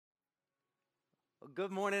Well,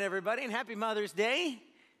 good morning, everybody, and happy Mother's Day.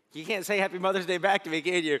 You can't say happy Mother's Day back to me,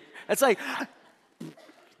 can you? It's like,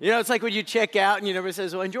 it's like when you check out and everybody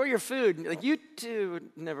says, well, enjoy your food. And you're like, you too,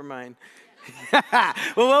 never mind. Well,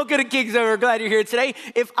 welcome to Kings Over. Glad you're here today.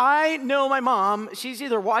 If I know my mom, she's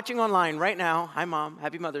either watching online right now, hi Mom,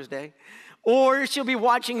 happy Mother's Day, or she'll be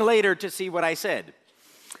watching later to see what I said.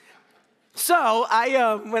 So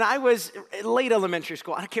when I was late elementary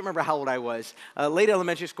school, I can't remember how old I was, late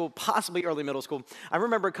elementary school, possibly early middle school, I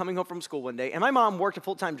remember coming home from school one day, and my mom worked a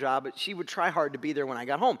full-time job, but she would try hard to be there when I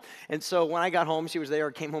got home. And so when I got home, she was there,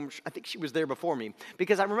 or came home, I think she was there before me,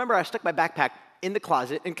 because I remember I stuck my backpack in the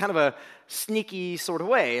closet in kind of a sneaky sort of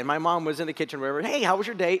way, and my mom was in the kitchen, wherever, hey, how was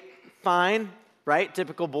your date? Fine, right?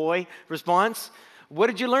 Typical boy response. What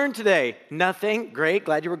did you learn today? Nothing. Great,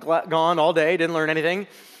 glad you were gone all day, didn't learn anything.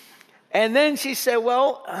 And then she said,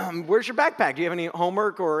 well, where's your backpack? Do you have any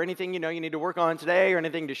homework or anything, you need to work on today or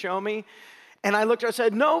anything to show me? And I looked at her and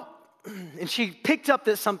said, no. And she picked up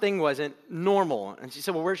that something wasn't normal. And she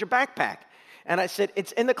said, well, where's your backpack? And I said,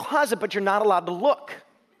 it's in the closet, but you're not allowed to look.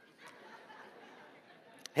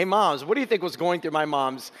 Hey, moms, what do you think was going through my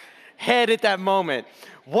mom's head at that moment?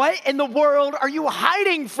 What in the world are you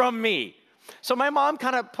hiding from me? So my mom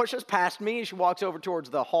kind of pushes past me. She walks over towards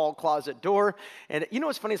the hall closet door. And you know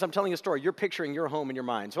what's funny is I'm telling a story. You're picturing your home in your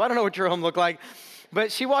mind. So I don't know what your home looked like.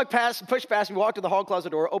 But she pushed past me, walked to the hall closet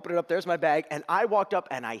door, opened it up. There's my bag. And I walked up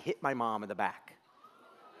and I hit my mom in the back.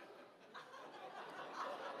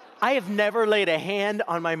 I have never laid a hand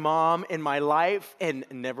on my mom in my life and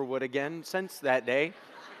never would again since that day.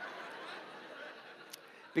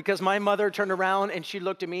 Because my mother turned around and she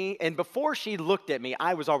looked at me, and before she looked at me,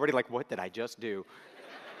 I was already like, what did I just do?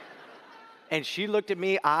 And she looked at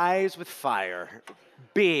me, eyes with fire,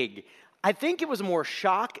 big. I think it was more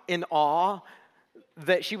shock and awe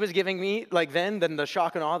that she was giving me like then than the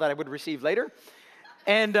shock and awe that I would receive later.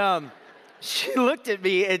 And she looked at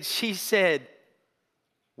me and she said,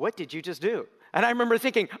 what did you just do? And I remember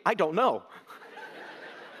thinking, I don't know.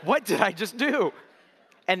 What did I just do?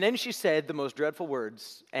 And then she said the most dreadful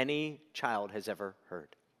words any child has ever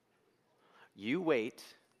heard. You wait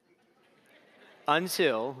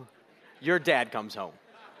until your dad comes home.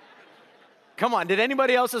 Come on, did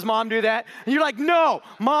anybody else's mom do that? And you're like, no,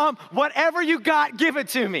 Mom, whatever you got, give it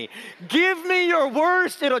to me. Give me your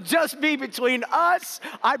worst. It'll just be between us.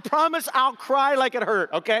 I promise I'll cry like it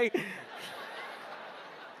hurt, okay?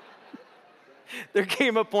 There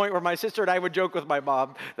came a point where my sister and I would joke with my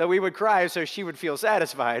mom that we would cry so she would feel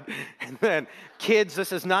satisfied. And then, kids,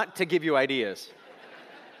 this is not to give you ideas.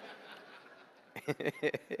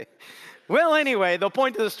 Well, anyway, the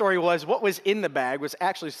point of the story was what was in the bag was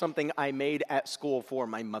actually something I made at school for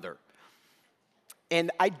my mother. And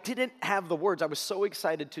I didn't have the words. I was so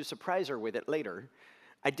excited to surprise her with it later.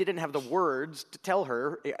 I didn't have the words to tell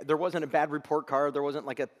her. There wasn't a bad report card. There wasn't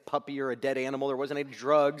like a puppy or a dead animal. There wasn't any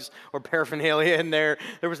drugs or paraphernalia in there.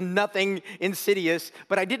 There was nothing insidious,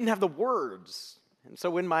 but I didn't have the words. And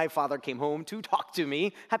so when my father came home to talk to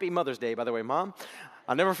me, happy Mother's Day, by the way, Mom.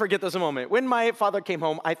 I'll never forget this moment. When my father came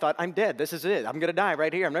home, I thought, I'm dead. This is it. I'm going to die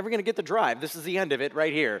right here. I'm never going to get the drive. This is the end of it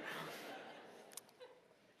right here.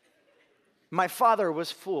 My father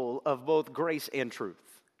was full of both grace and truth.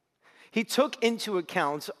 He took into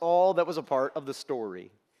account all that was a part of the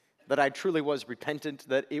story, that I truly was repentant,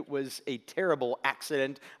 that it was a terrible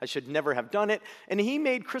accident, I should never have done it, and he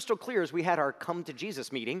made crystal clear as we had our Come to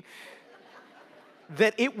Jesus meeting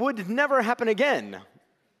that it would never happen again.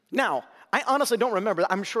 Now, I honestly don't remember.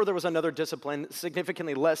 I'm sure there was another discipline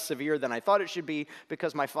significantly less severe than I thought it should be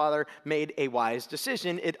because my father made a wise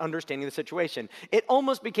decision in understanding the situation. It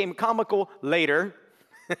almost became comical later.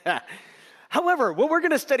 However, what we're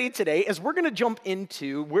going to study today is we're going to jump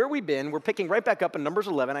into where we've been. We're picking right back up in Numbers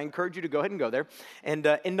 11. I encourage you to go ahead and go there. And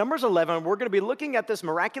in Numbers 11, we're going to be looking at this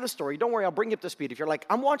miraculous story. Don't worry, I'll bring you up to speed. If you're like,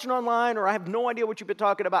 I'm watching online or I have no idea what you've been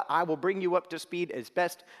talking about, I will bring you up to speed as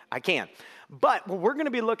best I can. But what we're going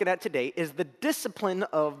to be looking at today is the discipline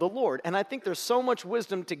of the Lord. And I think there's so much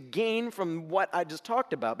wisdom to gain from what I just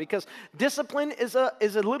talked about because discipline is a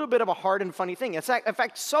little bit of a hard and funny thing. In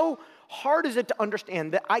fact, so hard is it to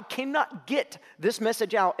understand that I cannot get this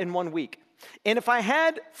message out in 1 week. And if I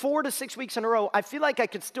had 4 to 6 weeks in a row, I feel like I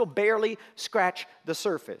could still barely scratch the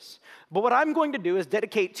surface. But what I'm going to do is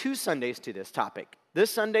dedicate 2 Sundays to this topic. this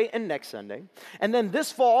Sunday and next Sunday. And then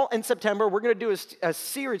this fall in September, we're going to do a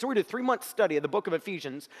series. We're going to do a 3-month study of the book of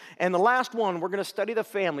Ephesians. And the last one, we're going to study the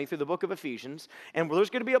family through the book of Ephesians. And there's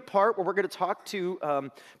going to be a part where we're going to talk to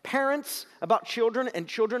parents about children and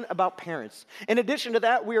children about parents. In addition to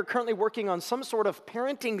that, we are currently working on some sort of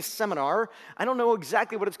parenting seminar. I don't know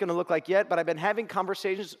exactly what it's going to look like yet, but I've been having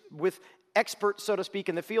conversations with experts, so to speak,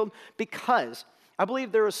 in the field because I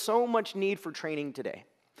believe there is so much need for training today.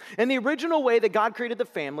 In the original way that God created the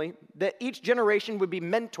family, that each generation would be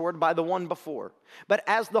mentored by the one before. But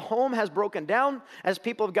as the home has broken down, as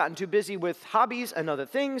people have gotten too busy with hobbies and other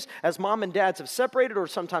things, as mom and dads have separated or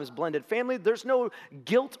sometimes blended family, there's no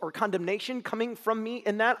guilt or condemnation coming from me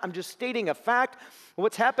in that. I'm just stating a fact.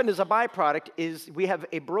 What's happened as a byproduct is we have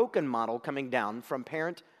a broken model coming down from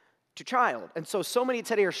parent to child. And so many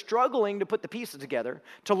today are struggling to put the pieces together,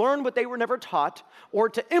 to learn what they were never taught, or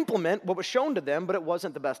to implement what was shown to them, but it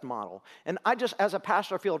wasn't the best model. And I just, as a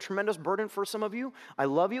pastor, feel a tremendous burden for some of you. I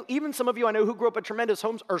love you. Even some of you I know who grew up in tremendous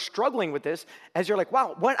homes are struggling with this, as you're like,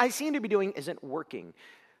 wow, what I seem to be doing isn't working.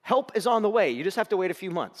 Help is on the way. You just have to wait a few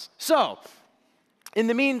months. So, in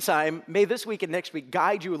the meantime, may this week and next week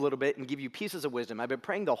guide you a little bit and give you pieces of wisdom. I've been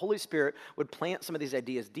praying the Holy Spirit would plant some of these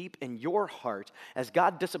ideas deep in your heart as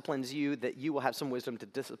God disciplines you, that you will have some wisdom to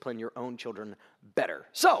discipline your own children better.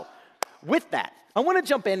 So, with that, I want to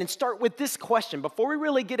jump in and start with this question. Before we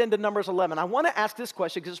really get into Numbers 11, I want to ask this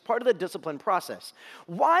question because it's part of the discipline process.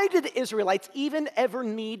 Why did the Israelites even ever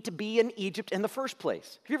need to be in Egypt in the first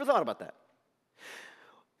place? Have you ever thought about that?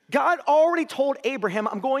 God already told Abraham,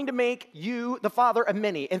 I'm going to make you the father of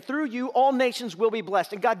many, and through you all nations will be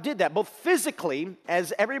blessed. And God did that, both physically,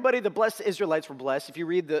 as everybody that blessed the Israelites were blessed. If you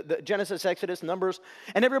read the Genesis, Exodus, Numbers,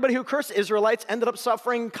 and everybody who cursed the Israelites ended up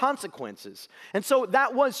suffering consequences. And so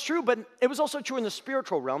that was true, but it was also true in the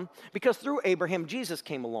spiritual realm, because through Abraham, Jesus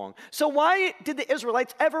came along. So why did the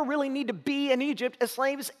Israelites ever really need to be in Egypt as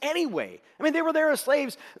slaves anyway? I mean, they were there as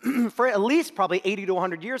slaves for at least probably 80 to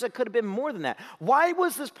 100 years. It could have been more than that. Why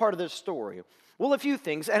was this part of this story? Well, a few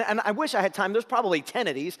things, and I wish I had time. There's probably 10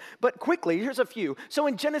 of these, but quickly, here's a few. So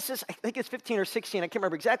in Genesis, I think it's 15 or 16, I can't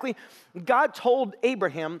remember exactly, God told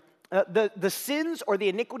Abraham, the sins or the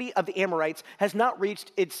iniquity of the Amorites has not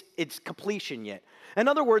reached its completion yet. In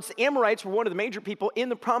other words, the Amorites were one of the major people in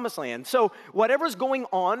the Promised Land. So whatever's going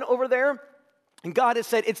on over there, God has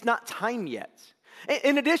said it's not time yet.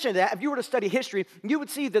 In addition to that, if you were to study history, you would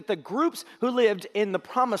see that the groups who lived in the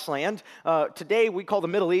Promised Land, today we call the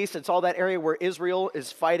Middle East, it's all that area where Israel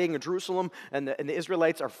is fighting Jerusalem, and the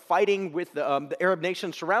Israelites are fighting with the Arab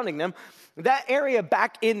nations surrounding them. That area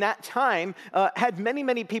back in that time had many,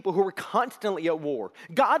 many people who were constantly at war.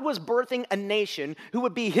 God was birthing a nation who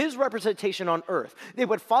would be his representation on earth. They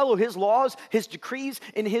would follow his laws, his decrees,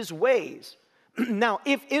 and his ways. Now,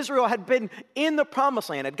 if Israel had been in the Promised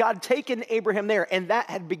Land, had God taken Abraham there, and that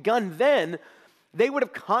had begun then, they would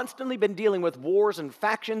have constantly been dealing with wars and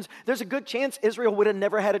factions. There's a good chance Israel would have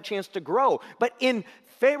never had a chance to grow. But in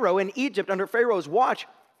Pharaoh, in Egypt, under Pharaoh's watch,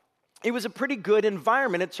 it was a pretty good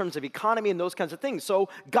environment in terms of economy and those kinds of things. So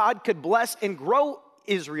God could bless and grow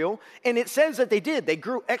Israel, and it says that they did. They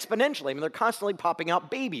grew exponentially. I mean, they're constantly popping out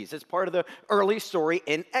babies. It's part of the early story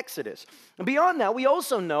in Exodus. And beyond that, we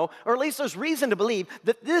also know, or at least there's reason to believe,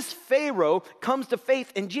 that this Pharaoh comes to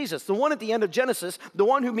faith in Jesus. The one at the end of Genesis, the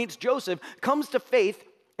one who meets Joseph, comes to faith,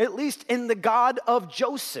 at least in the God of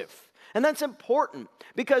Joseph. And that's important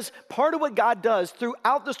because part of what God does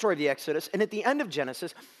throughout the story of the Exodus and at the end of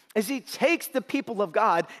Genesis is he takes the people of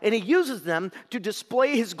God and he uses them to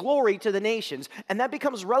display his glory to the nations. And that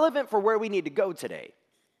becomes relevant for where we need to go today.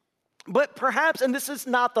 But perhaps, and this is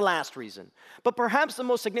not the last reason, but perhaps the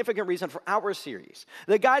most significant reason for our series,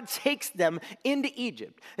 that God takes them into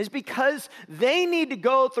Egypt, is because they need to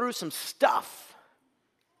go through some stuff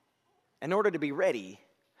in order to be ready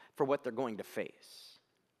for what they're going to face.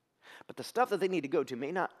 But the stuff that they need to go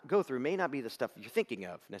through may not be the stuff you're thinking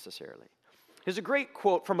of necessarily. There's a great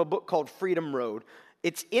quote from a book called Freedom Road.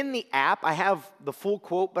 It's in the app. I have the full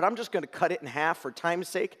quote, but I'm just going to cut it in half for time's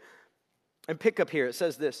sake and pick up here. It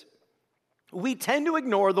says this: we tend to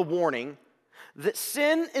ignore the warning that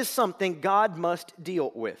sin is something God must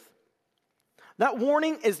deal with. That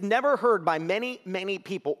warning is never heard by many, many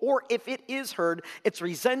people, or if it is heard, it's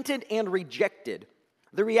resented and rejected.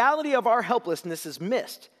 The reality of our helplessness is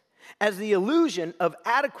missed as the illusion of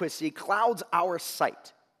adequacy clouds our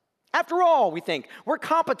sight. After all, we think, we're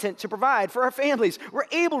competent to provide for our families. We're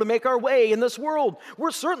able to make our way in this world.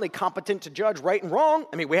 We're certainly competent to judge right and wrong.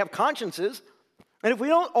 I mean, we have consciences. And if we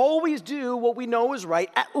don't always do what we know is right,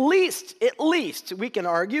 at least, we can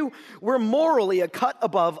argue, we're morally a cut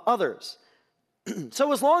above others.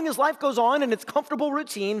 So as long as life goes on in its comfortable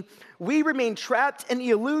routine, we remain trapped in the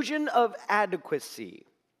illusion of adequacy.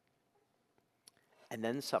 And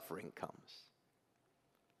then suffering comes.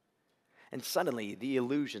 And suddenly the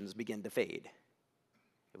illusions begin to fade.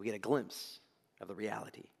 We get a glimpse of the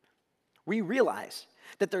reality. We realize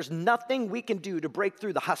that there's nothing we can do to break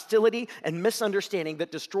through the hostility and misunderstanding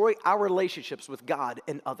that destroy our relationships with God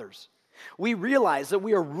and others. We realize that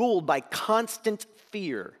we are ruled by constant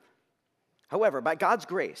fear. However, by God's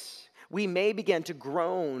grace, we may begin to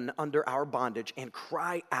groan under our bondage and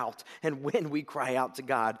cry out. And when we cry out to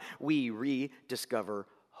God, we rediscover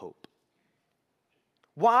hope.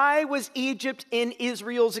 Why was Egypt in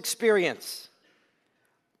Israel's experience?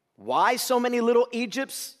 Why so many little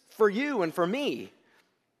Egypts for you and for me?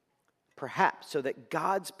 Perhaps so that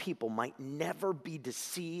God's people might never be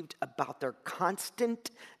deceived about their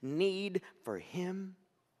constant need for Him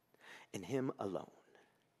and Him alone.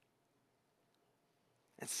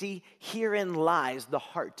 And see, herein lies the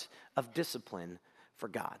heart of discipline for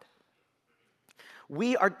God.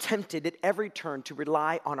 We are tempted at every turn to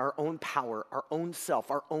rely on our own power, our own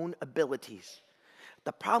self, our own abilities.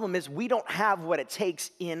 The problem is we don't have what it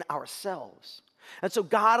takes in ourselves. And so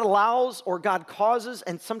God allows or God causes,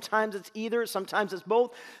 and sometimes it's either, sometimes it's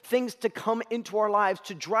both, things to come into our lives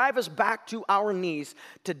to drive us back to our knees,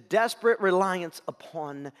 to desperate reliance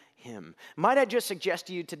upon Him. Might I just suggest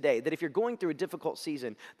to you today that if you're going through a difficult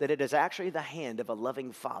season, that it is actually the hand of a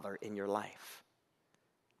loving Father in your life,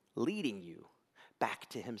 leading you back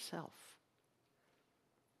to Himself.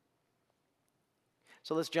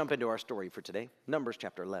 So let's jump into our story for today, Numbers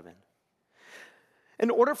chapter 11. In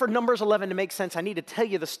order for Numbers 11 to make sense, I need to tell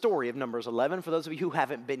you the story of Numbers 11 for those of you who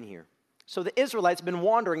haven't been here. So the Israelites have been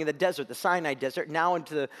wandering in the desert, the Sinai desert, now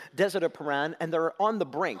into the desert of Paran, and they're on the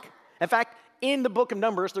brink. In fact, in the book of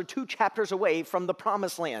Numbers, they're 2 chapters away from the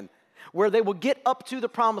promised land, where they will get up to the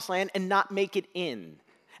promised land and not make it in.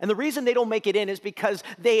 And the reason they don't make it in is because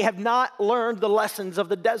they have not learned the lessons of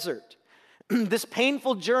the desert. This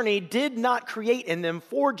painful journey did not create in them,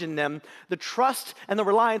 forge in them, the trust and the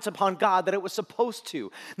reliance upon God that it was supposed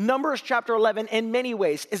to. Numbers chapter 11, in many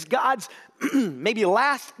ways, is God's maybe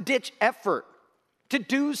last-ditch effort to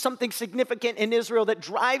do something significant in Israel that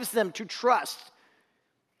drives them to trust.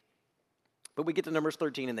 But we get to Numbers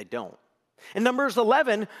 13 and they don't. In Numbers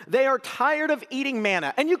 11, they are tired of eating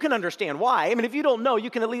manna. And you can understand why. I mean, if you don't know, you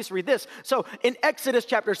can at least read this. So in Exodus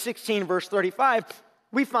chapter 16, verse 35,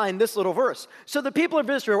 we find this little verse. So the people of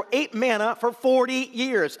Israel ate manna for 40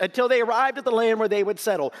 years until they arrived at the land where they would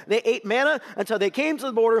settle. They ate manna until they came to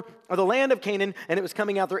the border of the land of Canaan, and it was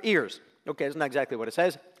coming out their ears. Okay, that's not exactly what it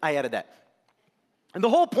says. I added that. And the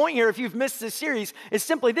whole point here, if you've missed this series, is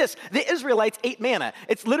simply this. The Israelites ate manna.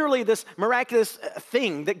 It's literally this miraculous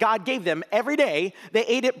thing that God gave them every day. They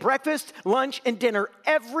ate it breakfast, lunch, and dinner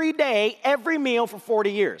every day, every meal for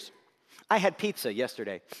 40 years. I had pizza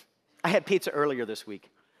yesterday. I had pizza earlier this week.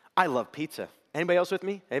 I love pizza. Anybody else with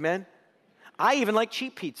me? Amen? I even like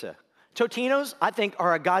cheap pizza. Totino's, I think,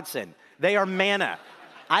 are a godsend. They are manna.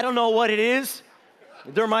 I don't know what it is.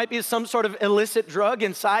 There might be some sort of illicit drug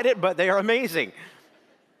inside it, but they are amazing.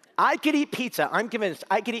 I could eat pizza. I'm convinced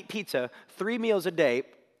I could eat pizza 3 meals a day,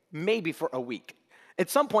 maybe for a week. At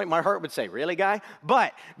some point, my heart would say, really, guy?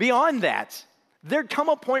 But beyond that, there'd come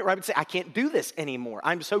a point where I would say, I can't do this anymore.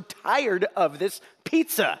 I'm so tired of this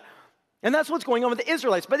pizza. And that's what's going on with the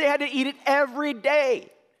Israelites, but they had to eat it every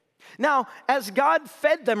day. Now, as God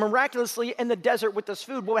fed them miraculously in the desert with this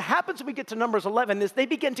food, what happens when we get to Numbers 11 is they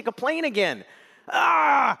begin to complain again.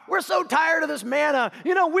 We're so tired of this manna.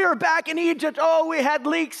 You know, we were back in Egypt. Oh, we had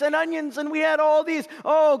leeks and onions and we had all these,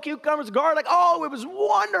 cucumbers, garlic. Oh, it was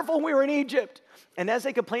wonderful when we were in Egypt. And as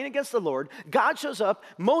they complain against the Lord, God shows up.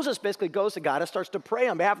 Moses basically goes to God and starts to pray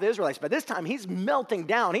on behalf of the Israelites. By this time, he's melting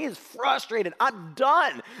down. He is frustrated. I'm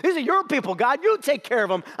done. These are your people, God. You take care of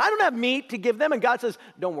them. I don't have meat to give them. And God says,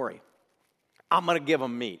 don't worry. I'm going to give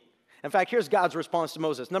them meat. In fact, here's God's response to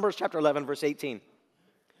Moses. Numbers chapter 11, verse 18.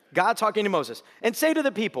 God talking to Moses, and say to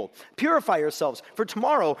the people, purify yourselves, for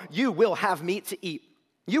tomorrow you will have meat to eat.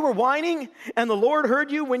 You were whining, and the Lord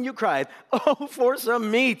heard you when you cried, oh, for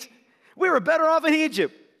some meat. We were better off in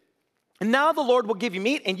Egypt. And now the Lord will give you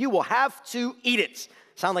meat, and you will have to eat it.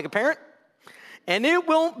 Sound like a parent? And it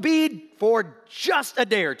won't be for just a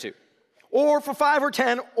day or two, or for 5 or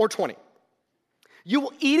 10 or 20. You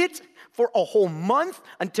will eat it for a whole month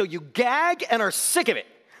until you gag and are sick of it.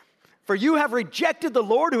 For you have rejected the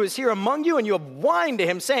Lord who is here among you, and you have whined to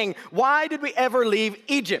him, saying, why did we ever leave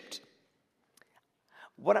Egypt?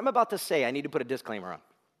 What I'm about to say, I need to put a disclaimer on.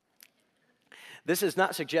 This is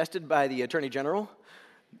not suggested by the Attorney General.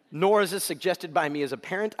 nor is this suggested by me as a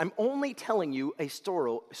parent. I'm only telling you a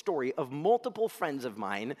story of multiple friends of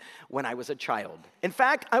mine when I was a child. In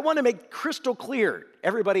fact, I want to make crystal clear,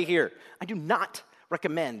 everybody here, I do not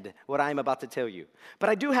recommend what I'm about to tell you. But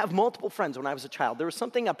I do have multiple friends when I was a child. There was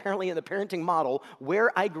something apparently in the parenting model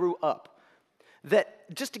where I grew up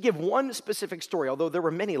that, just to give one specific story, although there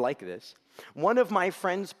were many like this, one of my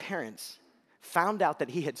friend's parents found out that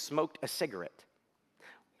he had smoked a cigarette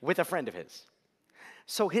with a friend of his.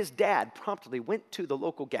 So his dad promptly went to the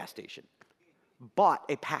local gas station, bought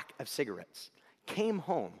a pack of cigarettes, came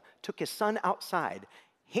home, took his son outside,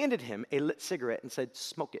 handed him a lit cigarette and said,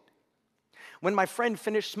 "Smoke it." When my friend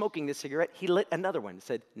finished smoking the cigarette, he lit another one and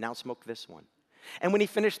said, "Now smoke this one." And when he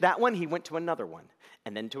finished that one, he went to another one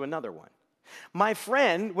and then to another one. My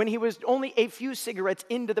friend, when he was only a few cigarettes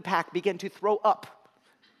into the pack, began to throw up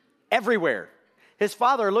everywhere. His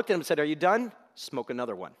father looked at him and said, "Are you done? Smoke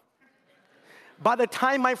another one." By the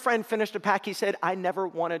time my friend finished a pack, he said, "I never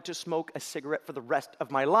wanted to smoke a cigarette for the rest of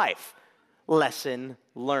my life." Lesson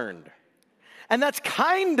learned. And that's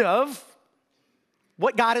kind of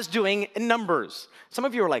what God is doing in Numbers. Some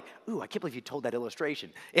of you are like, "Ooh, I can't believe you told that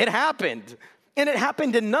illustration." It happened, and it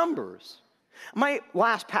happened in Numbers. My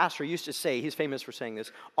last pastor used to say, he's famous for saying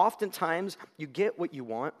this, oftentimes you get what you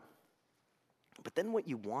want, but then what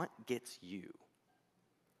you want gets you.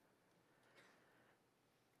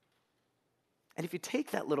 And if you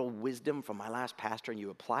take that little wisdom from my last pastor and you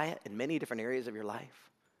apply it in many different areas of your life,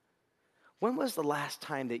 when was the last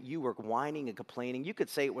time that you were whining and complaining? You could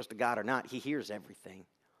say it was to God or not. He hears everything.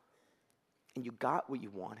 And you got what you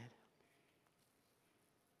wanted.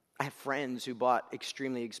 I have friends who bought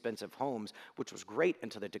extremely expensive homes, which was great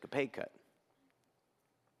until they took a pay cut.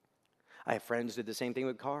 I have friends who did the same thing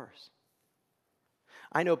with cars.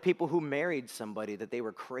 I know people who married somebody that they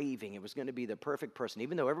were craving. It was going to be the perfect person,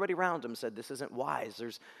 even though everybody around them said, "This isn't wise.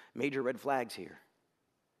 There's major red flags here."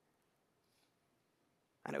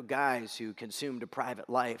 I know guys who consumed a private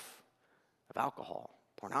life of alcohol,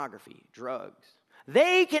 pornography, drugs.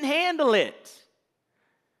 They can handle it.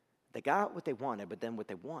 They got what they wanted, but then what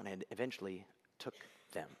they wanted eventually took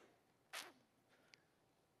them.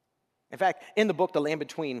 In fact, in the book, The Land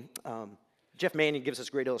Between, Jeff Mannion gives us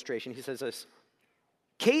a great illustration. He says this: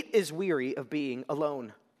 "Kate is weary of being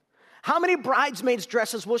alone. How many bridesmaids'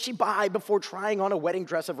 dresses will she buy before trying on a wedding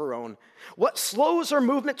dress of her own? What slows her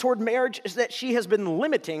movement toward marriage is that she has been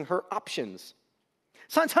limiting her options.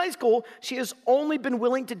 Since high school, she has only been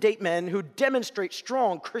willing to date men who demonstrate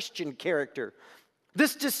strong Christian character.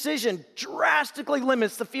 This decision drastically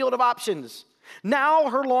limits the field of options. Now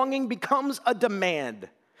her longing becomes a demand.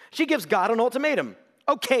 She gives God an ultimatum.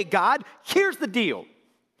 Okay, God, here's the deal.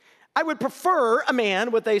 I would prefer a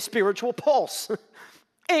man with a spiritual pulse.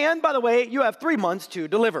 And, by the way, you have 3 months to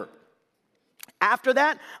deliver. After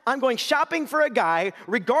that, I'm going shopping for a guy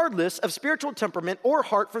regardless of spiritual temperament or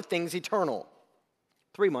heart for things eternal."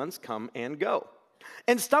 3 months come and go.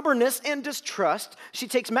 In stubbornness and distrust, she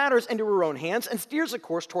takes matters into her own hands and steers a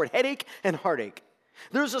course toward headache and heartache.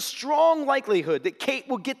 There's a strong likelihood that Kate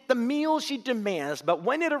will get the meal she demands, but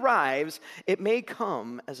when it arrives, it may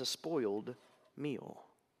come as a spoiled meal.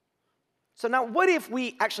 So now, what if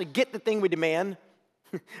we actually get the thing we demand,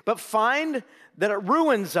 but find that it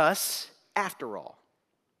ruins us after all?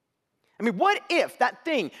 I mean, what if that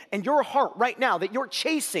thing in your heart right now that you're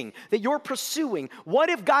chasing, that you're pursuing, what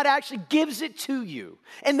if God actually gives it to you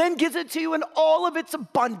and then gives it to you in all of its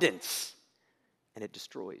abundance and it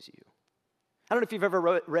destroys you? I don't know if you've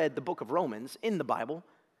ever read the book of Romans in the Bible.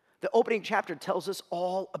 The opening chapter tells us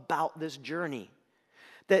all about this journey,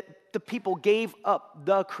 that the people gave up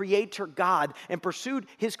the Creator God and pursued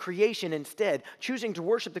His creation instead, choosing to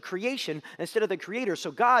worship the creation instead of the Creator.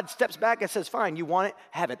 So God steps back and says, "Fine, you want it,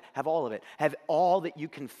 have all of it, have all that you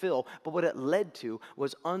can fill." But what it led to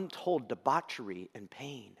was untold debauchery and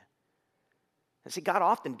pain. And see, God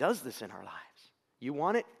often does this in our lives. You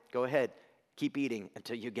want it? Go ahead, keep eating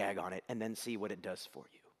until you gag on it, and then see what it does for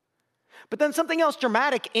you. But then something else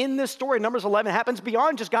dramatic in this story, Numbers 11, happens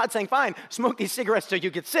beyond just God saying, "Fine, smoke these cigarettes till you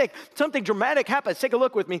get sick." Something dramatic happens. Take a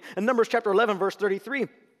look with me in Numbers chapter 11, verse 33.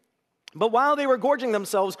 "But while they were gorging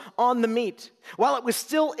themselves on the meat, while it was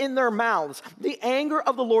still in their mouths, the anger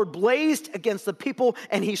of the Lord blazed against the people,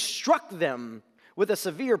 and He struck them with a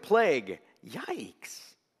severe plague."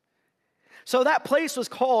 Yikes. So that place was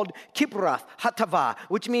called Kibroth Hattaavah,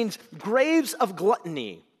 which means graves of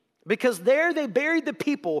gluttony, because there they buried the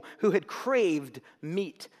people who had craved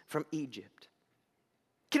meat from Egypt.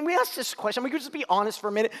 Can we ask this question? We could just be honest for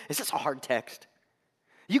a minute. Is this a hard text?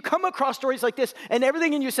 You come across stories like this, and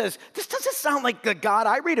everything in you says, this doesn't sound like the God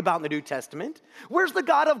I read about in the New Testament. Where's the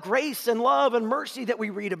God of grace and love and mercy that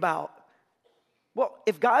we read about? Well,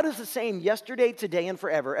 if God is the same yesterday, today, and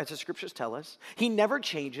forever, as the scriptures tell us, he never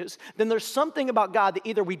changes, then there's something about God that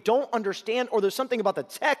either we don't understand or there's something about the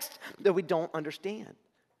text that we don't understand.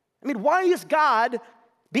 I mean, why is God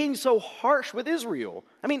being so harsh with Israel?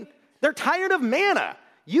 I mean, they're tired of manna.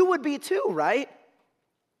 You would be too, right?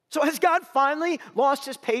 So has God finally lost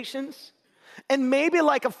his patience? And maybe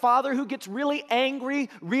like a father who gets really angry,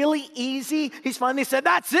 really easy, he's finally said,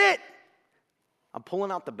 that's it. I'm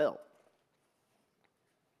pulling out the belt.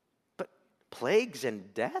 But plagues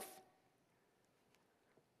and death?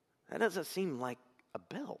 That doesn't seem like a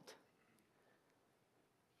belt.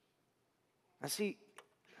 I see,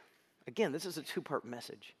 again, this is a two-part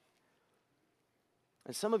message.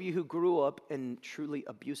 And some of you who grew up in truly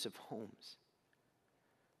abusive homes,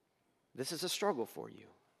 this is a struggle for you.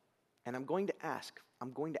 And I'm going to ask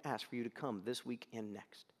for you to come this week and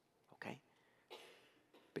next, okay?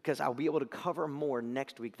 Because I'll be able to cover more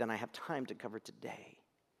next week than I have time to cover today.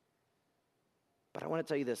 But I want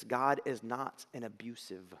to tell you this, God is not an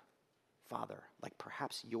abusive father like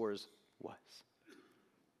perhaps yours was.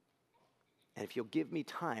 And if you'll give me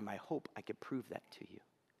time, I hope I could prove that to you.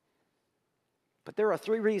 But there are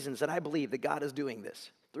 3 reasons that I believe that God is doing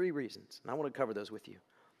this. 3 reasons, and I want to cover those with you.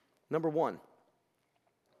 Number 1,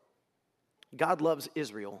 God loves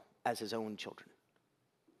Israel as his own children.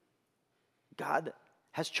 God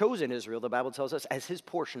has chosen Israel, the Bible tells us, as his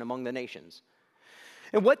portion among the nations.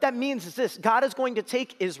 And what that means is this: God is going to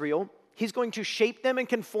take Israel, he's going to shape them and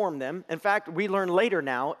conform them. In fact, we learn later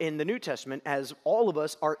now in the New Testament, as all of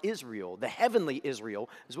us are Israel, the heavenly Israel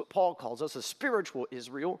is what Paul calls us, a spiritual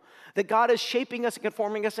Israel, that God is shaping us and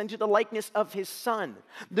conforming us into the likeness of his Son.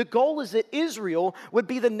 The goal is that Israel would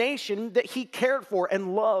be the nation that he cared for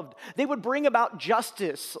and loved. They would bring about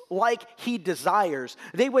justice like he desires.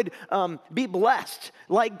 They would be blessed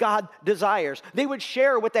like God desires. They would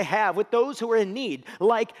share what they have with those who are in need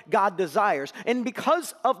like God desires. And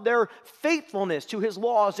because of their faithfulness to his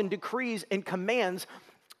laws and decrees and commands,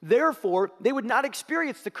 therefore, they would not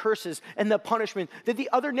experience the curses and the punishment that the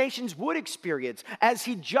other nations would experience as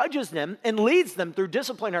he judges them and leads them through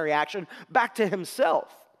disciplinary action back to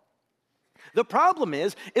himself. The problem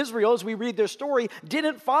is, Israel, as we read their story,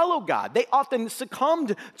 didn't follow God. They often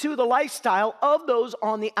succumbed to the lifestyle of those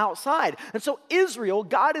on the outside. And so Israel,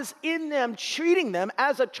 God is in them, treating them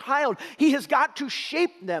as a child. He has got to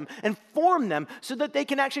shape them and form them so that they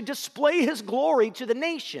can actually display his glory to the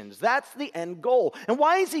nations. That's the end goal. And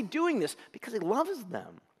why is he doing this? Because he loves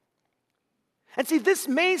them. And see, this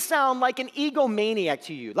may sound like an egomaniac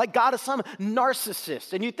to you, like God is some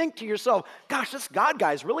narcissist. And you think to yourself, gosh, this God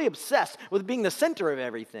guy is really obsessed with being the center of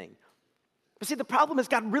everything. But see, the problem is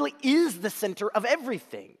God really is the center of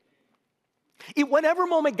everything. At whatever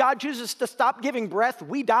moment God chooses to stop giving breath,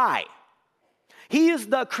 we die. He is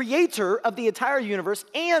the creator of the entire universe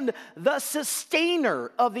and the sustainer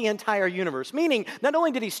of the entire universe. Meaning, not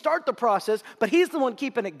only did he start the process, but he's the one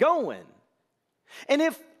keeping it going. And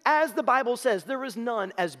if, as the Bible says, there is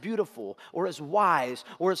none as beautiful or as wise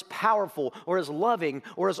or as powerful or as loving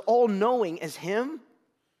or as all-knowing as him,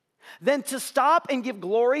 then to stop and give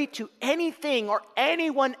glory to anything or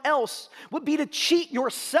anyone else would be to cheat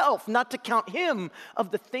yourself, not to count him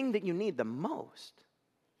of the thing that you need the most.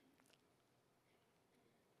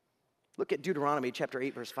 Look at Deuteronomy chapter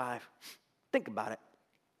 8, verse 5. Think about it.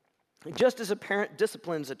 Just as a parent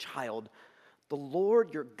disciplines a child, the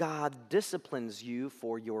Lord your God disciplines you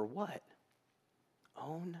for your what?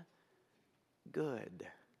 Own good.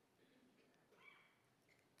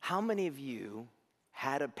 How many of you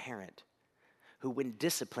had a parent who, when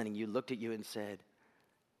disciplining you, looked at you and said,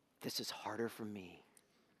 this is harder for me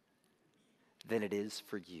than it is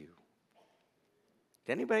for you?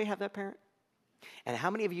 Did anybody have that parent? And how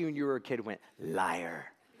many of you, when you were a kid, went, liar?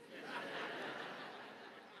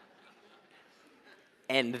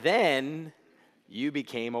 And then you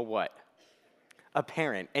became a what? A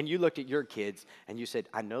parent. And you looked at your kids and you said,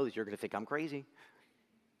 I know that you're going to think I'm crazy,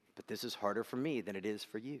 but this is harder for me than it is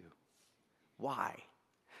for you. Why?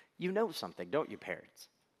 You know something, don't you, parents?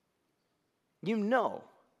 You know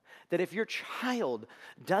that if your child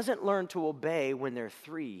doesn't learn to obey when they're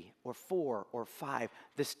 3 or 4 or 5,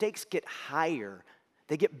 the stakes get higher.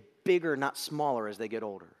 They get bigger, not smaller, as they get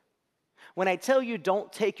older. When I tell you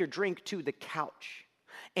don't take your drink to the couch,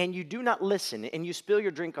 and you do not listen, and you spill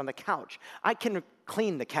your drink on the couch, I can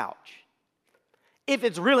clean the couch. If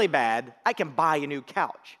it's really bad, I can buy a new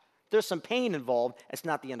couch. There's some pain involved. It's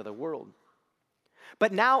not the end of the world.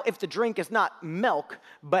 But now if the drink is not milk,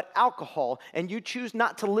 but alcohol, and you choose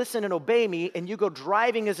not to listen and obey me, and you go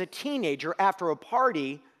driving as a teenager after a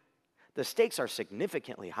party, the stakes are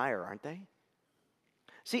significantly higher, aren't they?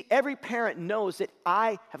 See, every parent knows that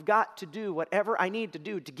I have got to do whatever I need to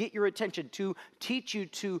do to get your attention, to teach you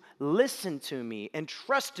to listen to me and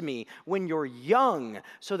trust me when you're young,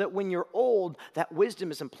 so that when you're old, that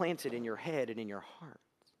wisdom is implanted in your head and in your heart.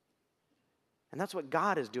 And that's what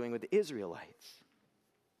God is doing with the Israelites.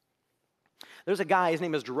 There's a guy, his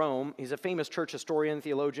name is Jerome. He's a famous church historian,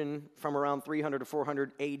 theologian from around 300 to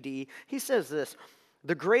 400 AD. He says this: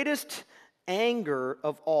 the greatest anger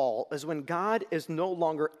of all is when God is no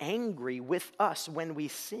longer angry with us when we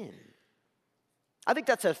sin. I think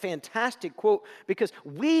that's a fantastic quote, because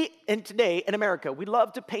today in America, we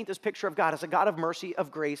love to paint this picture of God as a God of mercy,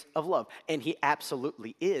 of grace, of love. And he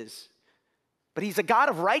absolutely is. But he's a God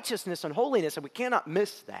of righteousness and holiness, and we cannot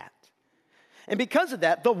miss that. And because of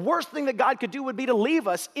that, the worst thing that God could do would be to leave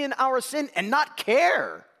us in our sin and not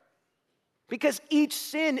care. Because each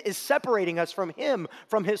sin is separating us from him,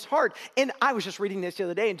 from his heart. And I was just reading this the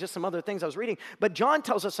other day, and just some other things I was reading. But John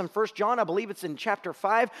tells us in 1 John, I believe it's in chapter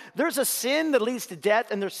 5, there's a sin that leads to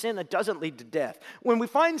death, and there's sin that doesn't lead to death. When we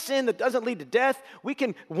find sin that doesn't lead to death, we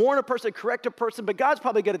can warn a person, correct a person, but God's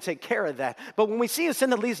probably going to take care of that. But when we see a sin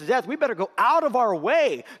that leads to death, we better go out of our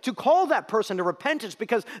way to call that person to repentance,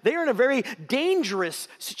 because they are in a very dangerous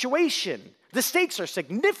situation. The stakes are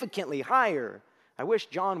significantly higher. I wish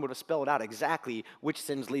John would have spelled out exactly which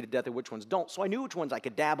sins lead to death and which ones don't, so I knew which ones I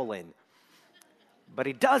could dabble in. But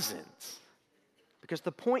he doesn't. Because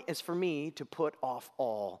the point is for me to put off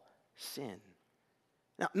all sin.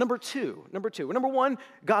 Now, number one,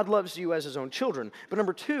 God loves you as his own children. But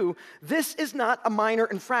number two, this is not a minor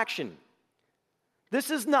infraction.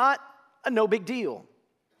 This is not a no big deal.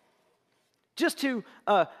 Just to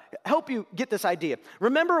help you get this idea.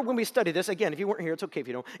 Remember when we studied this, again, if you weren't here, it's okay if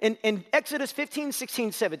you don't. In Exodus 15,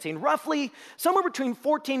 16, 17, roughly somewhere between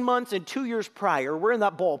 14 months and 2 years prior, we're in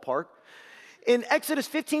that ballpark. In Exodus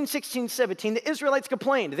 15, 16, 17, the Israelites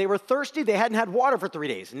complained. They were thirsty. They hadn't had water for 3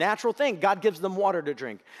 days. Natural thing. God gives them water to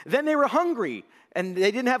drink. Then they were hungry, and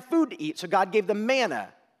they didn't have food to eat, so God gave them manna.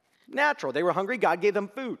 Natural. They were hungry. God gave them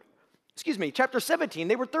food. Chapter 17,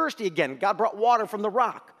 they were thirsty again. God brought water from the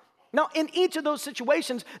rock. Now, in each of those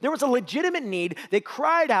situations, there was a legitimate need. They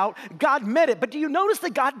cried out. God met it. But do you notice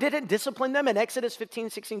that God didn't discipline them in Exodus 15,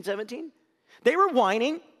 16, 17? They were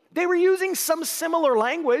whining. They were using some similar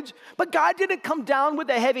language, but God didn't come down with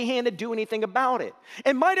a heavy hand to do anything about it.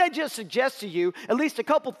 And might I just suggest to you at least a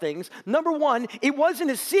couple things. Number one, it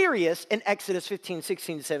wasn't as serious in Exodus 15,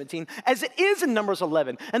 16, 17 as it is in Numbers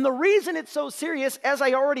 11. And the reason it's so serious, as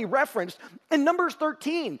I already referenced, in Numbers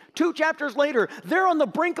 13, 2 chapters later, they're on the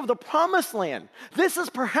brink of the promised land. This is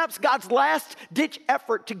perhaps God's last-ditch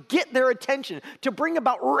effort to get their attention, to bring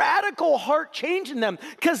about radical heart change in them,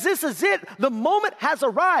 because this is it. The moment has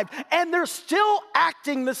arrived. And they're still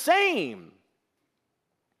acting the same.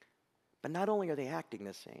 But not only are they acting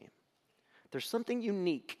the same, there's something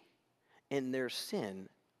unique in their sin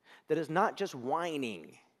that is not just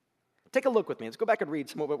whining. Take a look with me. Let's go back and read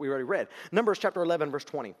some of what we already read. Numbers chapter 11, verse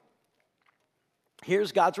 20.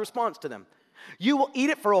 Here's God's response to them. You will eat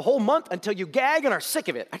it for a whole month until you gag and are sick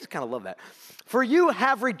of it. I just kind of love that. For you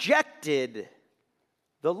have rejected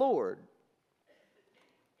the Lord.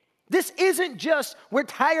 This isn't just, we're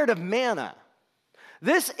tired of manna.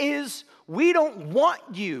 This is, we don't want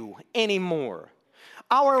you anymore.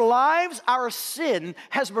 Our lives, our sin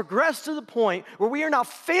has progressed to the point where we are now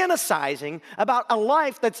fantasizing about a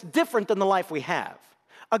life that's different than the life we have.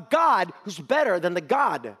 A God who's better than the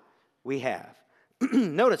God we have.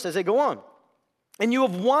 Notice as they go on. And you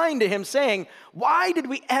have whined to him saying, why did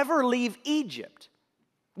we ever leave Egypt?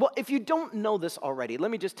 Well, if you don't know this already, let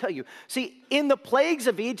me just tell you. See, in the plagues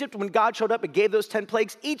of Egypt, when God showed up and gave those 10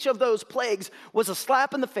 plagues, each of those plagues was a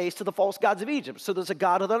slap in the face to the false gods of Egypt. So there's a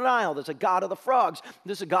god of the Nile, there's a god of the frogs,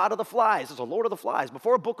 there's a god of the flies, there's a lord of the flies.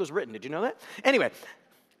 Before a book was written, did you know that? Anyway,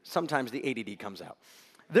 sometimes the ADD comes out.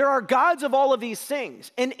 There are gods of all of these things.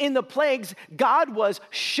 And in the plagues, God was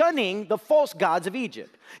shunning the false gods of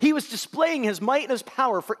Egypt. He was displaying his might and his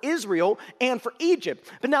power for Israel and for Egypt.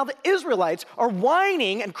 But now the Israelites are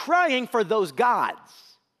whining and crying for those gods.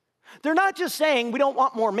 They're not just saying, we don't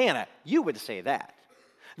want more manna. You would say that.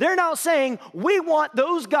 They're now saying, we want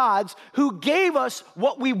those gods who gave us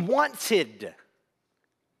what we wanted.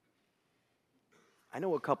 I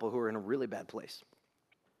know a couple who are in a really bad place.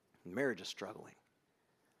 Marriage is struggling.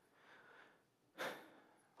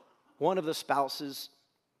 One of the spouses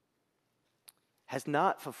has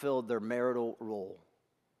not fulfilled their marital role,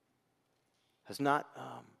 has not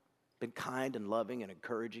been kind and loving and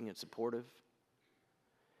encouraging and supportive.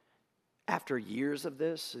 After years of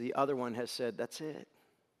this, the other one has said, that's it.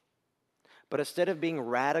 But instead of being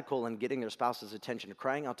radical and getting their spouse's attention,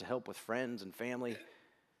 crying out to help with friends and family,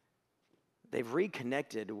 they've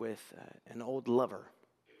reconnected with an old lover,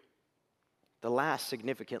 the last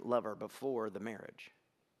significant lover before the marriage.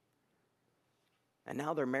 And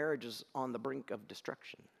now their marriage is on the brink of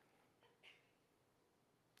destruction.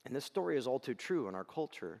 And this story is all too true in our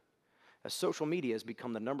culture, as social media has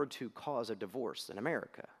become the number 2 cause of divorce in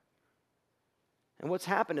America. And what's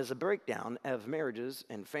happened is a breakdown of marriages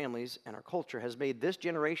and families and our culture has made this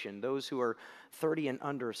generation, those who are 30 and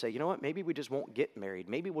under, say, you know what, maybe we just won't get married.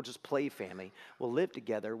 Maybe we'll just play family. We'll live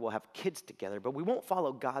together. We'll have kids together. But we won't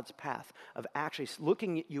follow God's path of actually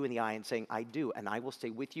looking at you in the eye and saying, I do, and I will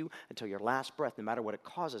stay with you until your last breath, no matter what it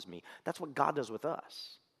causes me. That's what God does with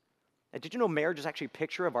us. And did you know marriage is actually a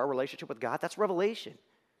picture of our relationship with God? That's Revelation.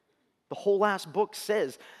 The whole last book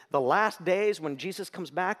says the last days when Jesus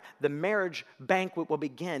comes back, the marriage banquet will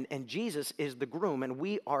begin, and Jesus is the groom, and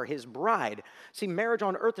we are his bride. See, marriage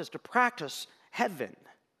on earth is to practice heaven.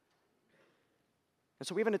 And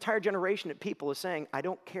so we have an entire generation of people who are saying, I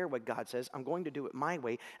don't care what God says, I'm going to do it my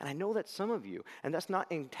way. And I know that some of you, and that's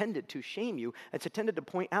not intended to shame you, it's intended to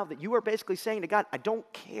point out that you are basically saying to God, I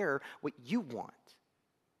don't care what you want.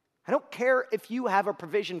 I don't care if you have a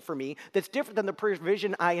provision for me that's different than the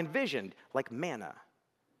provision I envisioned, like manna.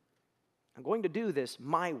 I'm going to do this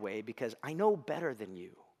my way because I know better than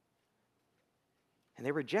you. And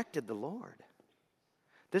they rejected the Lord.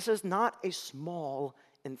 This is not a small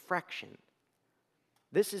infraction.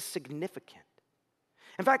 This is significant.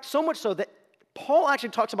 In fact, so much so that Paul actually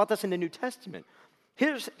talks about this in the New Testament.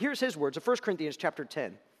 Here's his words in 1 Corinthians chapter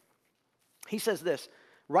 10. He says this,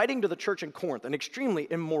 writing to the church in Corinth, an extremely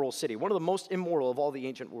immoral city, one of the most immoral of all the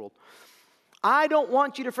ancient world. I don't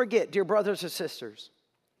want you to forget, dear brothers and sisters,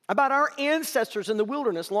 about our ancestors in the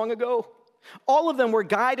wilderness long ago. All of them were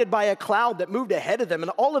guided by a cloud that moved ahead of them,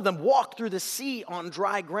 and all of them walked through the sea on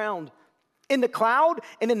dry ground. In the cloud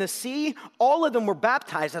and in the sea, all of them were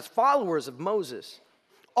baptized as followers of Moses.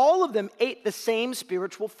 All of them ate the same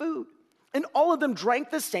spiritual food, and all of them drank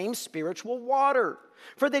the same spiritual water.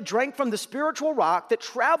 For they drank from the spiritual rock that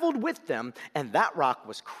traveled with them, and that rock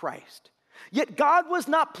was Christ. Yet God was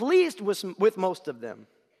not pleased with most of them,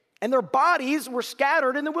 and their bodies were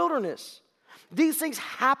scattered in the wilderness. These things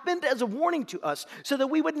happened as a warning to us, so that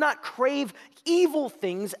we would not crave evil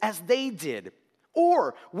things as they did,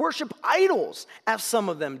 or worship idols as some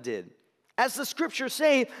of them did. As the scriptures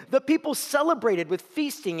say, the people celebrated with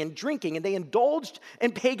feasting and drinking, and they indulged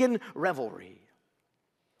in pagan revelry.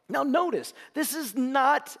 Now notice, this is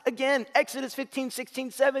not, again, Exodus 15,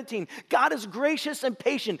 16, 17. God is gracious and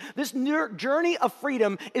patient. This journey of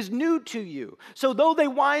freedom is new to you. So though they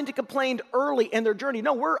whined and complained early in their journey,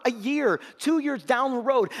 no, we're a year, 2 years down the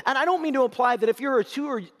road. And I don't mean to imply that if you're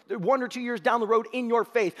 1 or 2 years down the road in your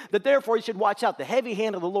faith, that therefore you should watch out. The heavy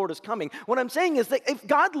hand of the Lord is coming. What I'm saying is that if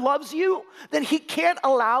God loves you, then he can't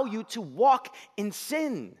allow you to walk in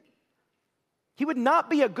sin. He would not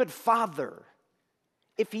be a good father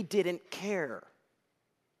if he didn't care.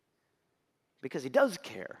 Because he does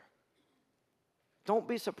care. Don't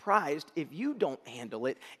be surprised if you don't handle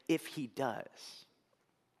it if he does.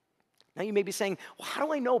 Now you may be saying, well, how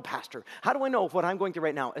do I know, Pastor? How do I know if what I'm going through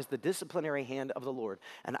right now is the disciplinary hand of the Lord?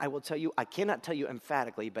 And I will tell you, I cannot tell you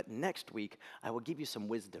emphatically, but next week I will give you some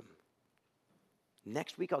wisdom.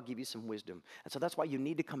 Next week I'll give you some wisdom. And so that's why you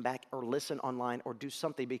need to come back or listen online or do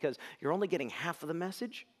something, because you're only getting half of the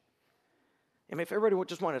message. I mean, if everybody would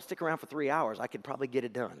just want to stick around for 3 hours, I could probably get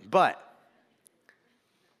it done. But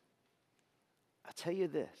I'll tell you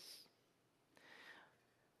this.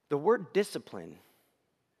 The word discipline,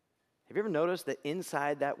 have you ever noticed that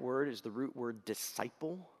inside that word is the root word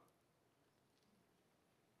disciple?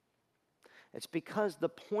 It's because the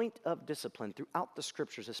point of discipline throughout the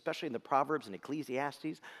scriptures, especially in the Proverbs and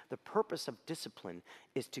Ecclesiastes, the purpose of discipline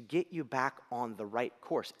is to get you back on the right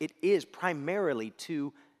course. It is primarily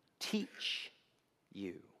to teach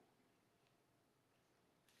you,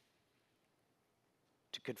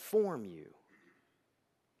 to conform you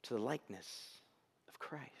to the likeness of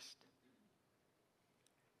Christ.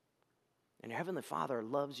 And your Heavenly Father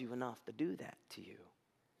loves you enough to do that to you.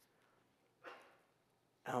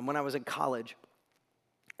 When I was in college,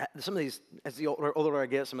 some of these, as the older I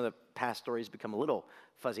get, some of the past stories become a little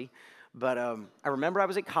fuzzy. But I remember I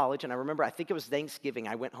was at college, and I think it was Thanksgiving.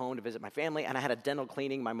 I went home to visit my family, and I had a dental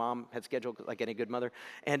cleaning my mom had scheduled, like any good mother.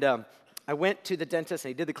 And I went to the dentist and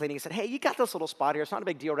he did the cleaning. He said, hey, you got this little spot here. It's not a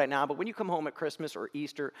big deal right now, but when you come home at Christmas or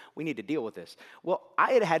Easter, we need to deal with this. Well,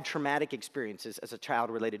 I had had traumatic experiences as a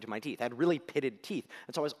child related to my teeth. I had really pitted teeth,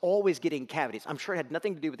 and so I was always getting cavities. I'm sure it had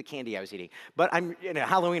nothing to do with the candy I was eating, but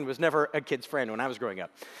Halloween was never a kid's friend when I was growing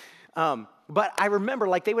up. But I remember,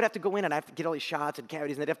 like, they would have to go in and I have to get all these shots and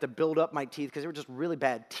cavities, and they'd have to build up my teeth because they were just really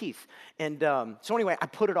bad teeth. And so anyway, I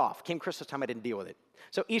put it off. Came Christmas time, I didn't deal with it.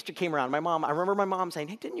 So Easter came around. I remember my mom saying,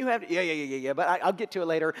 hey, didn't you have, yeah, but I'll get to it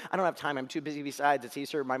later. I don't have time. I'm too busy besides. It's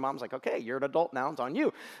Easter. My mom's like, okay, you're an adult now. It's on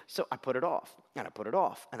you. So I put it off, and I put it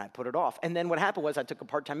off, and I put it off. And then what happened was I took a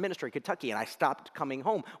part-time ministry in Kentucky, and I stopped coming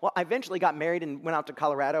home. Well, I eventually got married and went out to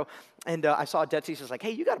Colorado, and I saw a dentist. He's like,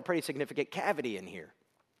 hey, you got a pretty significant cavity in here.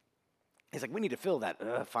 He's like, we need to fill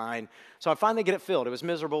that. Fine. So I finally get it filled. It was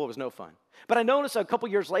miserable. It was no fun. But I noticed a couple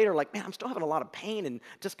years later, like, man, I'm still having a lot of pain and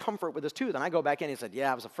discomfort with this tooth. And I go back in and he said, yeah,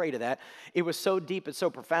 I was afraid of that. It was so deep and so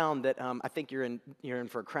profound that I think you're in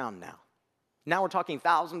for a crown now. Now we're talking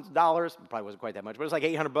thousands of dollars. Probably wasn't quite that much, but it was like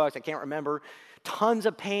 $800. I can't remember. Tons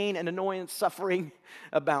of pain and annoyance, suffering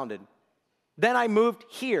abounded. Then I moved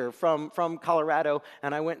here from Colorado,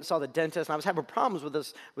 and I went and saw the dentist, and I was having problems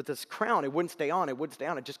with this crown. It wouldn't stay on.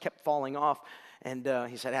 It just kept falling off. And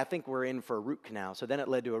he said, I think we're in for a root canal. So then it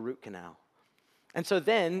led to a root canal. And so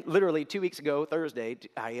then, literally 2 weeks ago, Thursday,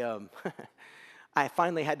 I I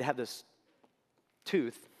finally had to have this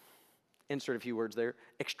tooth, insert a few words there,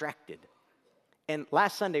 extracted. And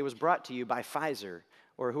last Sunday was brought to you by Pfizer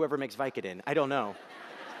or whoever makes Vicodin. I don't know.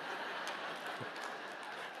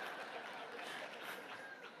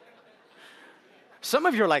 Some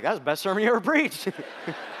of you are like, that's the best sermon you ever preached.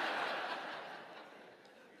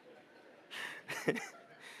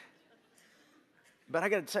 But I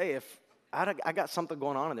got to tell you, if I got something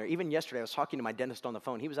going on in there. Even yesterday, I was talking to my dentist on the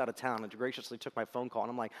phone. He was out of town and graciously took my phone call.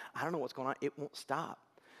 And I'm like, I don't know what's going on. It won't stop.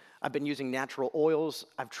 I've been using natural oils.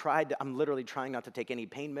 I'm literally trying not to take any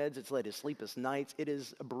pain meds. It's led to sleepless nights. It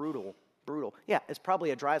is brutal. Yeah, it's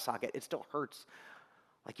probably a dry socket. It still hurts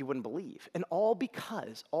like you wouldn't believe. And all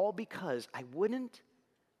because I wouldn't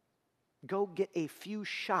go get a few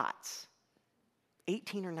shots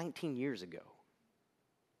 18 or 19 years ago. Do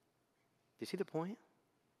you see the point?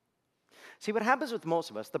 See, what happens with most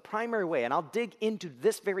of us, the primary way, and I'll dig into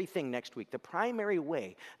this very thing next week, the primary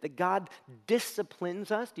way that God disciplines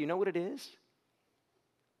us, do you know what it is?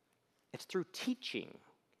 It's through teaching.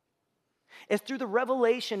 It's through the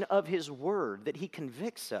revelation of His Word that He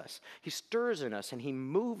convicts us, He stirs in us, and He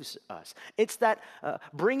moves us. It's that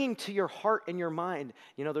bringing to your heart and your mind,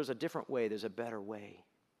 there's a different way, there's a better way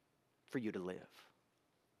for you to live.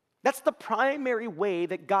 That's the primary way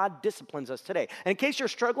that God disciplines us today. And in case you're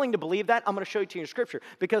struggling to believe that, I'm going to show it to you in Scripture.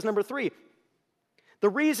 Because number 3, the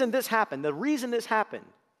reason this happened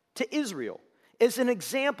to Israel is an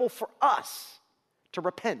example for us to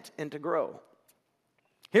repent and to grow.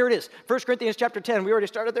 Here it is, 1 Corinthians chapter 10. We already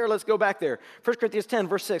started there. Let's go back there. 1 Corinthians 10,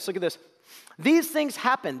 verse 6. Look at this. These things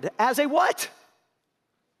happened as a what?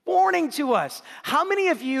 Warning to us. How many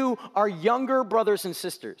of you are younger brothers and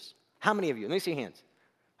sisters? How many of you? Let me see your hands.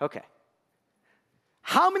 Okay.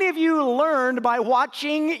 How many of you learned by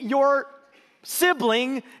watching your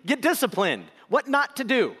sibling get disciplined? What not to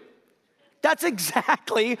do? That's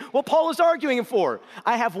exactly what Paul is arguing for.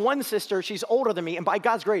 I have one sister, she's older than me, and by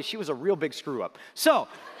God's grace, she was a real big screw up. So,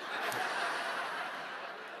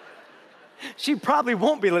 she probably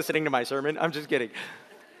won't be listening to my sermon. I'm just kidding.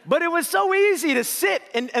 But it was so easy to sit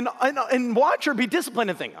and watch her be disciplined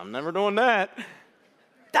and think, I'm never doing that.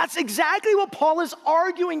 That's exactly what Paul is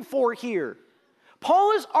arguing for here.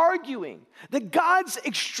 Paul is arguing that God's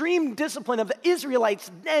extreme discipline of the Israelites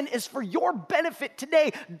then is for your benefit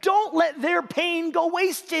today. Don't let their pain go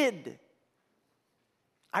wasted.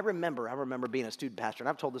 I remember being a student pastor, and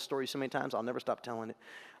I've told this story so many times, I'll never stop telling it.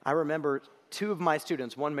 I remember 2 of my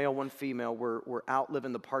students, one male, one female, were out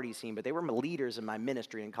living the party scene, but they were leaders in my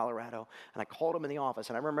ministry in Colorado, and I called them in the office,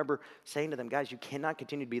 and I remember saying to them, guys, you cannot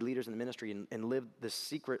continue to be leaders in the ministry and live this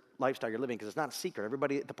secret lifestyle you're living, because it's not a secret.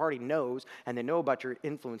 Everybody at the party knows, and they know about your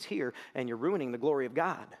influence here, and you're ruining the glory of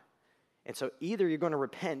God. And so either you're going to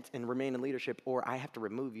repent and remain in leadership, or I have to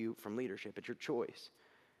remove you from leadership. It's your choice.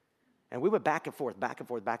 And we went back and forth.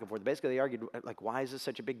 Basically, they argued, like, why is this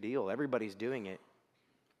such a big deal? Everybody's doing it.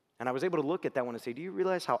 And I was able to look at that one and say, do you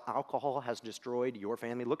realize how alcohol has destroyed your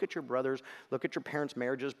family? Look at your brothers. Look at your parents'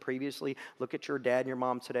 marriages previously. Look at your dad and your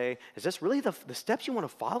mom today. Is this really the steps you want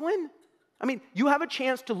to follow in? I mean, you have a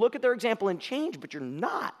chance to look at their example and change, but you're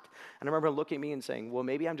not. And I remember looking at me and saying, well,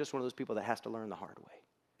 maybe I'm just one of those people that has to learn the hard way.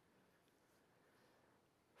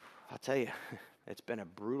 I'll tell you, it's been a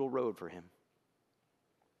brutal road for him.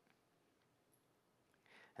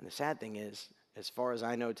 And the sad thing is, as far as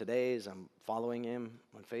I know today, as I'm following him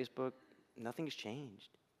on Facebook, nothing's changed.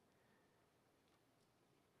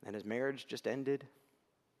 And his marriage just ended.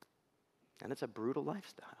 And it's a brutal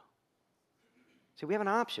lifestyle. See, we have an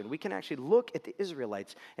option. We can actually look at the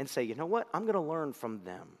Israelites and say, you know what? I'm going to learn from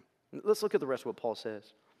them. Let's look at the rest of what Paul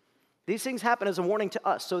says. These things happen as a warning to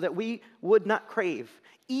us so that we would not crave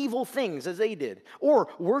evil things as they did, or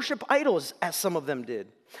worship idols as some of them did.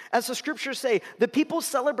 As the scriptures say, the people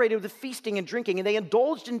celebrated with feasting and drinking, and they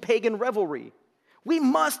indulged in pagan revelry. We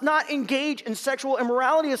must not engage in sexual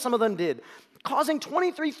immorality as some of them did, causing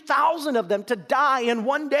 23,000 of them to die in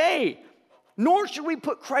one day. Nor should we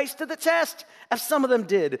put Christ to the test, as some of them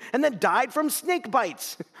did, and then died from snake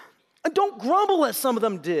bites. And don't grumble, as some of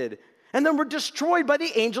them did, and then were destroyed by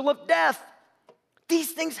the angel of death.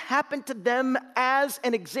 These things happened to them as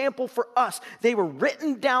an example for us. They were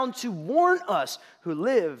written down to warn us who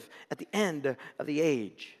live at the end of the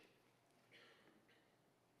age.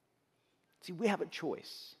 See, we have a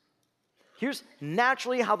choice. Here's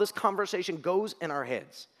naturally how this conversation goes in our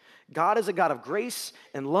heads. God is a God of grace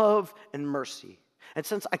and love and mercy. And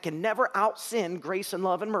since I can never out-sin grace and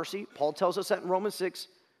love and mercy, Paul tells us that in Romans 6,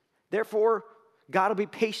 therefore, God will be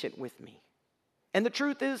patient with me. And the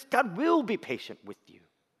truth is, God will be patient with you.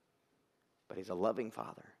 But he's a loving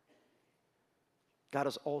Father. God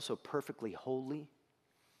is also perfectly holy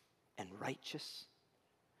and righteous.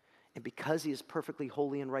 And because he is perfectly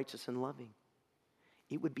holy and righteous and loving,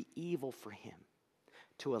 it would be evil for him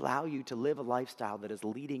to allow you to live a lifestyle that is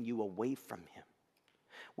leading you away from him.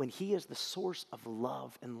 When he is the source of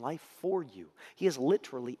love and life for you, he is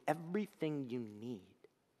literally everything you need.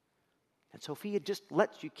 And so if he had just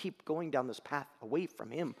let you keep going down this path away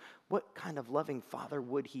from him, what kind of loving father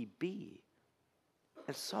would he be?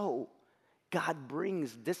 And so God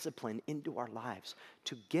brings discipline into our lives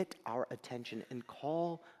to get our attention and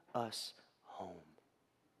call us home.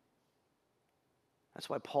 That's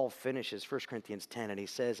why Paul finishes 1 Corinthians 10, and he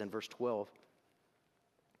says in verse 12,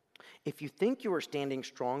 if you think you are standing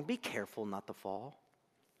strong, be careful not to fall.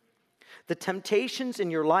 The temptations in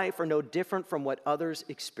your life are no different from what others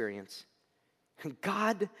experience. And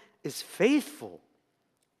God is faithful.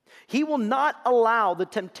 He will not allow the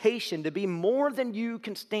temptation to be more than you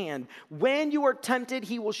can stand. When you are tempted,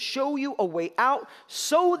 he will show you a way out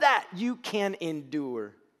so that you can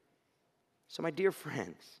endure. So, my dear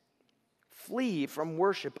friends, flee from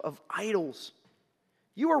worship of idols.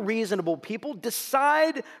 You are reasonable people.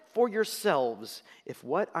 Decide for yourselves if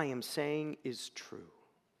what I am saying is true.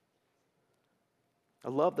 I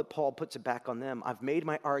love that Paul puts it back on them. I've made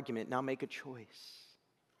my argument, now make a choice.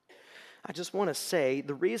 I just want to say,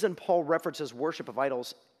 the reason Paul references worship of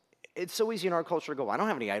idols, it's so easy in our culture to go, I don't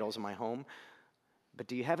have any idols in my home, but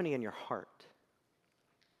do you have any in your heart?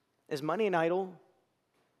 Is money an idol?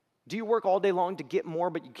 Do you work all day long to get more,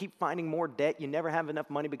 but you keep finding more debt? You never have enough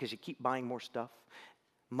money because you keep buying more stuff?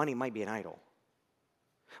 Money might be an idol.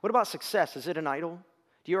 What about success? Is it an idol?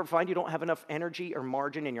 Do you ever find you don't have enough energy or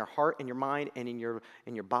margin in your heart and your mind and in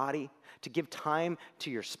your body to give time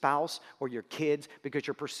to your spouse or your kids because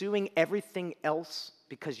you're pursuing everything else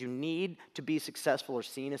because you need to be successful or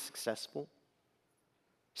seen as successful?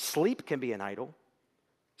 Sleep can be an idol.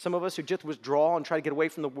 Some of us who just withdraw and try to get away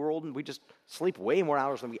from the world and we just sleep way more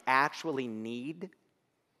hours than we actually need.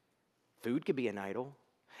 Food could be an idol.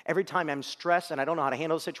 Every time I'm stressed and I don't know how to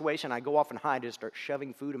handle a situation, I go off and hide and start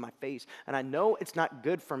shoving food in my face. And I know it's not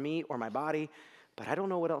good for me or my body, but I don't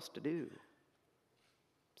know what else to do.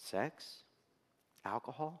 Sex,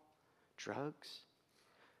 alcohol, drugs.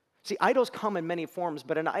 See, idols come in many forms,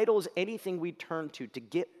 but an idol is anything we turn to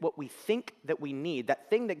get what we think that we need,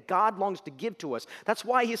 that thing that God longs to give to us. That's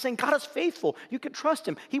why he's saying God is faithful. You can trust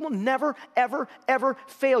him. He will never, ever, ever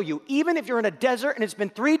fail you. Even if you're in a desert and it's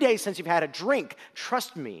been 3 days since you've had a drink,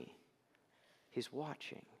 trust me, he's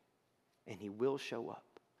watching and he will show up.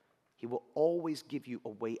 He will always give you a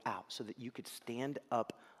way out so that you could stand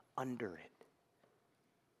up under it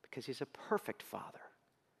because he's a perfect Father.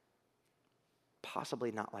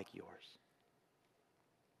 Possibly not like yours.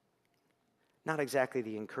 Not exactly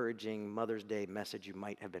the encouraging Mother's Day message you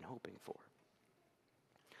might have been hoping for,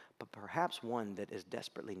 but perhaps one that is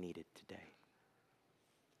desperately needed today.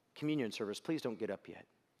 Communion service, please don't get up yet.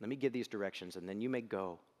 Let me give these directions and then you may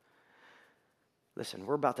go. Listen,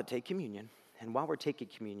 we're about to take communion, and while we're taking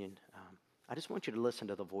communion, I just want you to listen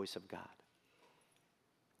to the voice of God.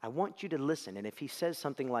 I want you to listen, and if he says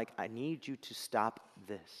something like, I need you to stop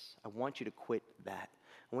this, I want you to quit that,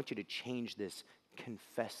 I want you to change this,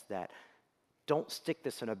 confess that. Don't stick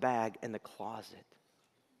this in a bag in the closet.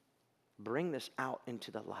 Bring this out into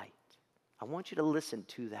the light. I want you to listen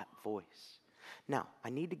to that voice. Now, I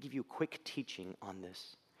need to give you a quick teaching on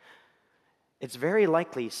this. It's very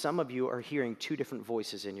likely some of you are hearing two different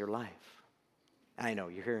voices in your life. I know,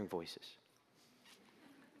 you're hearing voices.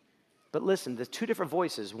 But listen, the two different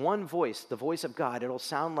voices, one voice, the voice of God, it'll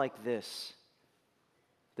sound like this.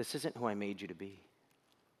 This isn't who I made you to be.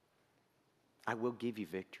 I will give you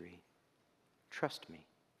victory. Trust me.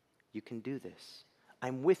 You can do this.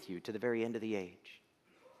 I'm with you to the very end of the age.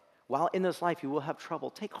 While in this life you will have trouble,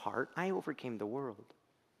 take heart. I overcame the world.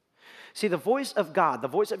 See, the voice of God, the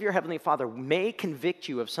voice of your Heavenly Father may convict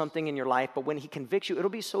you of something in your life, but when He convicts you, it'll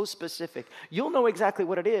be so specific. You'll know exactly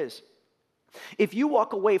what it is. If you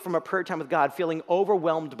walk away from a prayer time with God feeling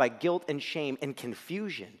overwhelmed by guilt and shame and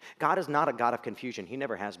confusion, God is not a God of confusion. He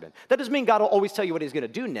never has been. That doesn't mean God will always tell you what He's going to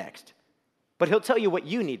do next, but He'll tell you what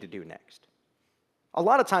you need to do next. A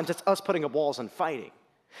lot of times it's us putting up walls and fighting.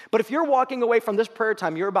 But if you're walking away from this prayer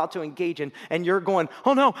time you're about to engage in and you're going,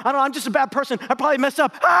 oh no, I'm just a bad person. I probably messed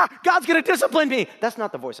up. God's going to discipline me. That's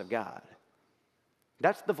not the voice of God.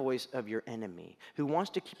 That's the voice of your enemy who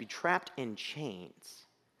wants to keep you trapped in chains.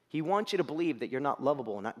 He wants you to believe that you're not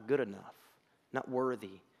lovable, not good enough, not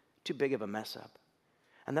worthy, too big of a mess up.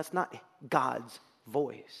 And that's not God's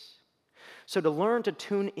voice. So to learn to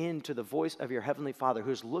tune in to the voice of your Heavenly Father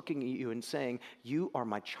who's looking at you and saying, you are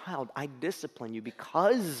my child. I discipline you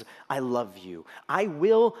because I love you. I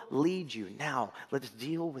will lead you. Now, let's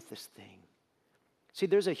deal with this thing. See,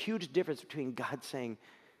 there's a huge difference between God saying,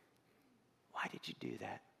 why did you do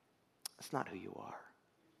that? That's not who you are.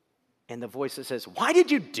 And the voice that says, why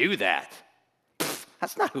did you do that?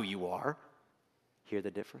 That's not who you are. Hear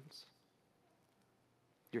the difference?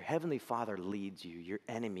 Your Heavenly Father leads you. Your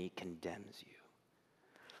enemy condemns you.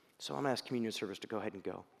 So I'm going to ask communion service to go ahead and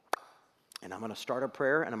go. And I'm going to start a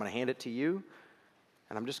prayer, and I'm going to hand it to you.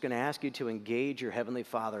 And I'm just going to ask you to engage your Heavenly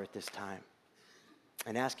Father at this time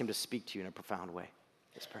and ask Him to speak to you in a profound way.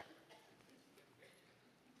 Let's pray.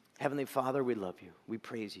 Heavenly Father, we love you. We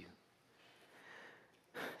praise you.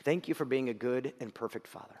 Thank you for being a good and perfect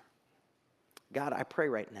Father. God, I pray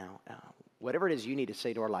right now, whatever it is you need to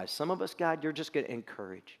say to our lives, some of us, God, you're just going to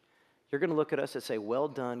encourage. You're going to look at us and say, well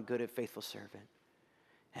done, good and faithful servant.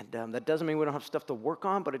 And that doesn't mean we don't have stuff to work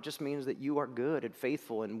on, but it just means that you are good and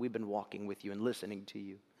faithful, and we've been walking with you and listening to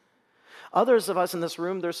you. Others of us in this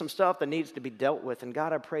room, there's some stuff that needs to be dealt with, and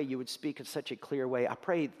God, I pray you would speak in such a clear way. I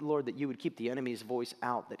pray, Lord, that you would keep the enemy's voice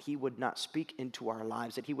out, that he would not speak into our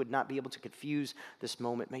lives, that he would not be able to confuse this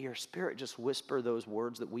moment. May your Spirit just whisper those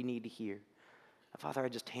words that we need to hear. Father, I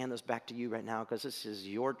just hand this back to you right now because this is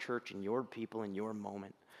your church and your people and your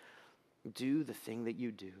moment. Do the thing that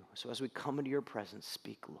you do. So as we come into your presence,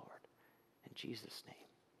 speak, Lord. In Jesus' name.